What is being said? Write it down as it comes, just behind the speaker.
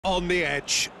On the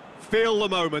edge, feel the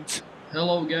moment.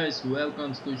 Hello guys,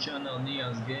 welcome to channel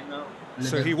Nia's Gamer.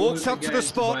 So he walks up to the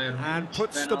spot and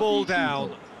puts the ball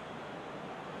down.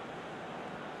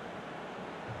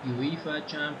 UEFA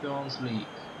Champions League.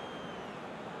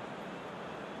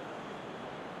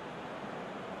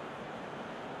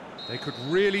 They could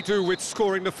really do with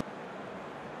scoring the...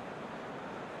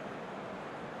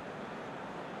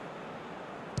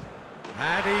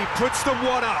 And he puts them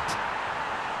one up.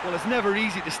 Well, it's never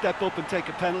easy to step up and take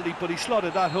a penalty, but he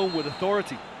slotted that home with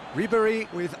authority. Ribery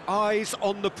with eyes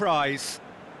on the prize.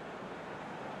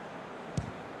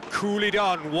 Coolly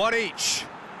done, one each.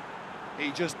 He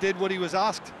just did what he was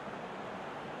asked.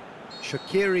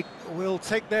 Shaqiri will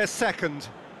take their second.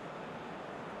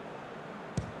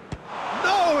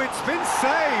 No, it's been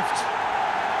saved.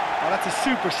 Oh, that's a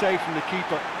super save from the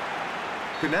keeper.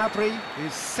 Gnabry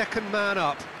is second man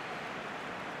up.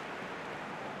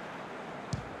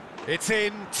 It's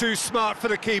in, too smart for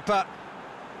the keeper.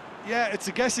 Yeah, it's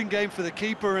a guessing game for the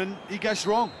keeper, and he guessed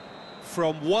wrong.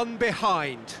 From one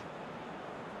behind.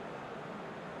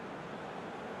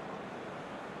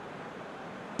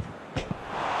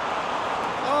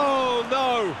 Oh,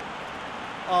 no!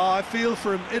 Oh, I feel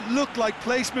for him. It looked like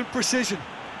placement precision.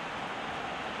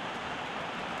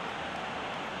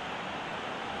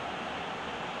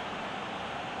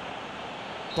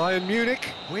 Bayern Munich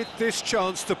with this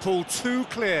chance to pull two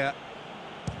clear.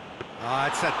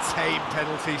 It's a tame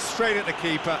penalty, straight at the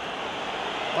keeper.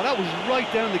 Oh, that was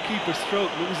right down the keeper's throat,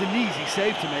 and it was an easy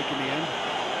save to make in the end.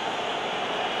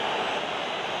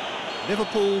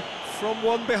 Liverpool from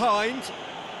one behind.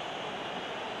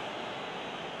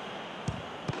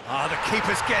 The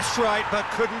keeper's guessed right, but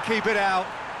couldn't keep it out.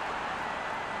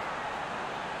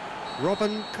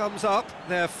 Robben comes up,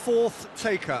 their fourth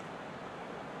taker.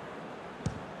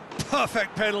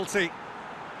 Perfect penalty.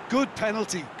 Good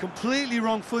penalty, completely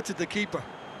wrong-footed the keeper.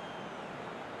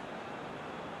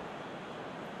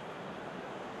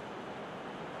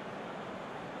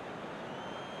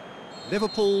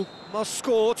 Liverpool must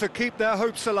score to keep their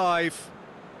hopes alive.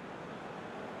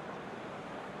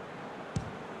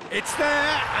 It's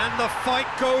there, and the fight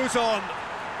goes on.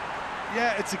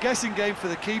 Yeah, it's a guessing game for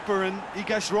the keeper, and he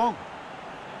guessed wrong.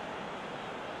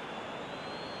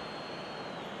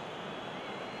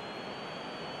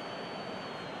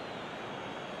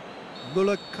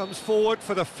 Müller comes forward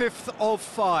for the fifth of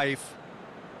five.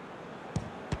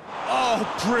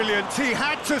 Oh, brilliant! He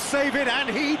had to save it, and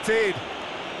he did.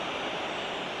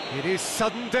 It is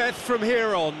sudden death from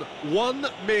here on. One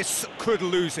miss could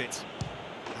lose it.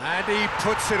 And he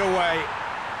puts it away.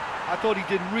 I thought he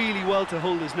did really well to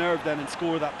hold his nerve then and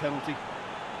score that penalty.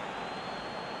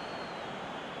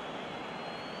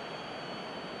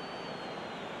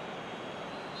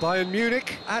 Bayern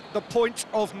Munich at the point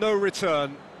of no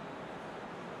return.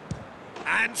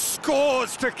 And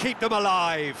scores to keep them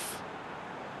alive.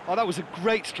 Oh, that was a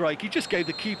great strike. He just gave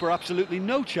the keeper absolutely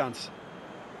no chance.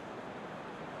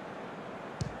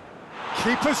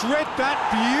 Keeper's read that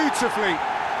beautifully.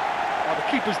 Oh,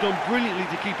 the keeper's done brilliantly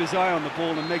to keep his eye on the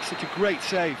ball and make such a great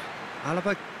save.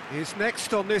 Alaba is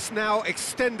next on this now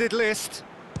extended list.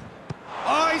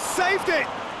 Oh, he saved it!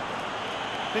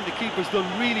 I think the keeper's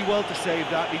done really well to save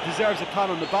that. He deserves a pat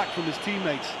on the back from his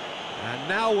teammates. And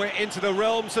now we're into the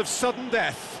realms of sudden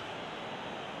death.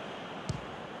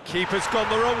 Keeper's gone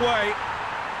the wrong way.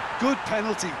 Good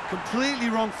penalty,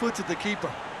 completely wrong-footed the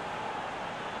keeper.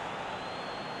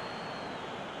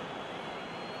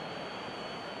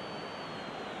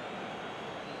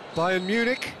 Bayern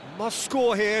Munich must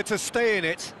score here to stay in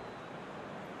it.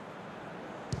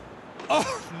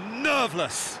 Oh,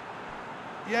 nerveless.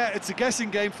 Yeah, it's a guessing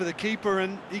game for the keeper,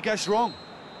 and he guessed wrong.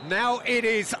 Now it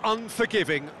is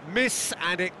unforgiving. Miss,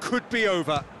 and it could be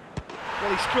over.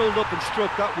 Well, he strolled up and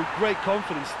struck that with great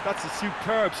confidence. That's a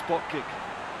superb spot kick.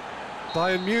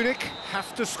 Bayern Munich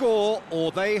have to score,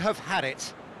 or they have had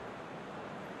it.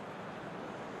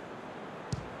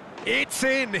 It's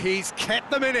in. He's kept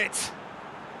them in it.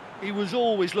 He was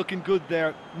always looking good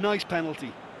there. Nice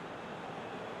penalty.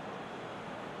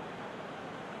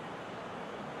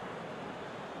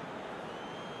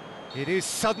 It is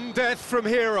sudden death from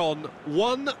here on.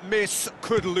 One miss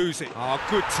could lose it.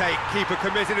 Good take. Keeper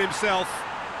committed himself.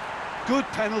 Good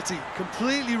penalty.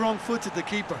 Completely wrong-footed the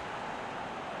keeper.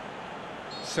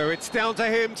 So it's down to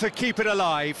him to keep it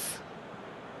alive.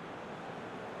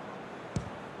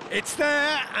 It's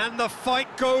there, and the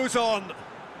fight goes on.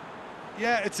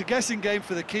 Yeah, it's a guessing game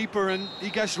for the keeper, and he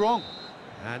guessed wrong.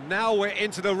 And now we're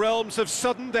into the realms of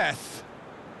sudden death.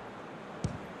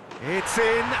 It's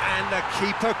in, and the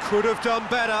keeper could have done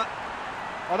better.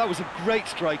 Oh, that was a great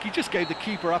strike. He just gave the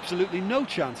keeper absolutely no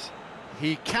chance.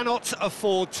 He cannot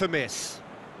afford to miss.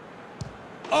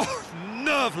 Oh,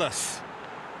 nerveless.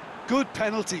 Good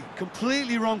penalty,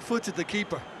 completely wrong-footed the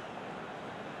keeper.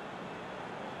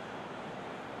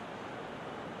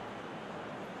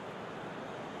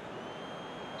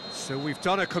 So we've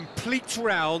done a complete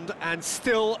round and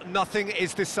still nothing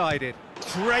is decided.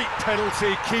 Great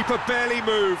penalty, keeper barely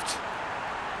moved.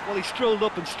 Well, he strolled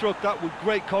up and struck that with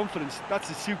great confidence. That's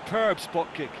a superb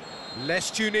spot kick.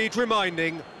 Lest you need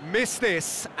reminding, miss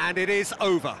this and it is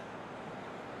over.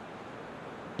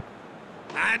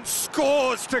 And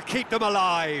scores to keep them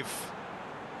alive.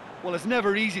 Well, it's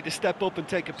never easy to step up and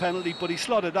take a penalty, but he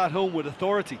slotted that home with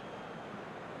authority.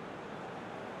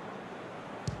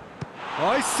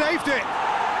 Oh, he saved it!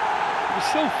 He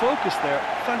was so focused there.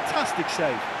 Fantastic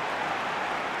save.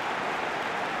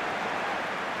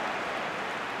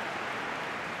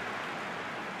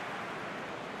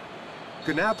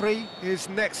 Gnabry is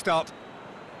next up.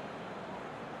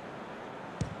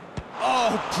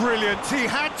 Oh, brilliant! He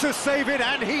had to save it,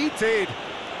 and he did!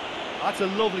 That's a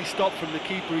lovely stop from the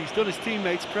keeper. He's done his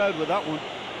teammates proud with that one.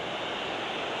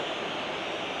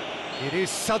 It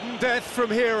is sudden death from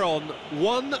here on.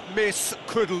 One miss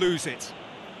could lose it.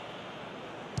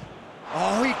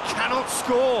 Oh, he cannot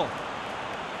score!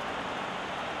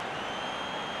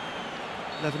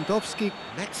 Lewandowski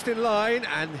next in line,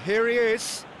 and here he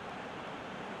is.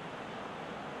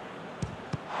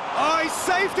 Oh, he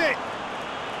saved it!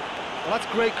 Well, that's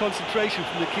great concentration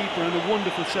from the keeper and a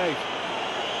wonderful save.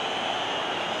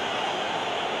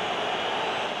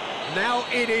 Now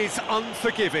it is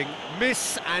unforgiving.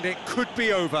 Miss and it could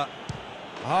be over.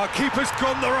 Our keeper's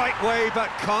gone the right way but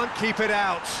can't keep it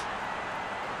out.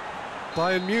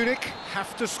 Bayern Munich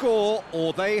have to score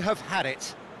or they have had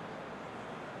it.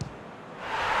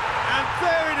 And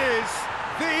there it is,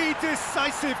 the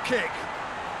decisive kick.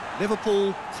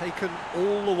 Liverpool taken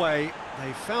all the way.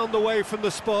 They found the way from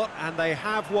the spot and they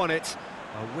have won it.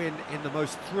 A win in the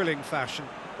most thrilling fashion.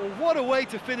 Well, what a way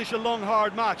to finish a long,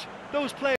 hard match. Those players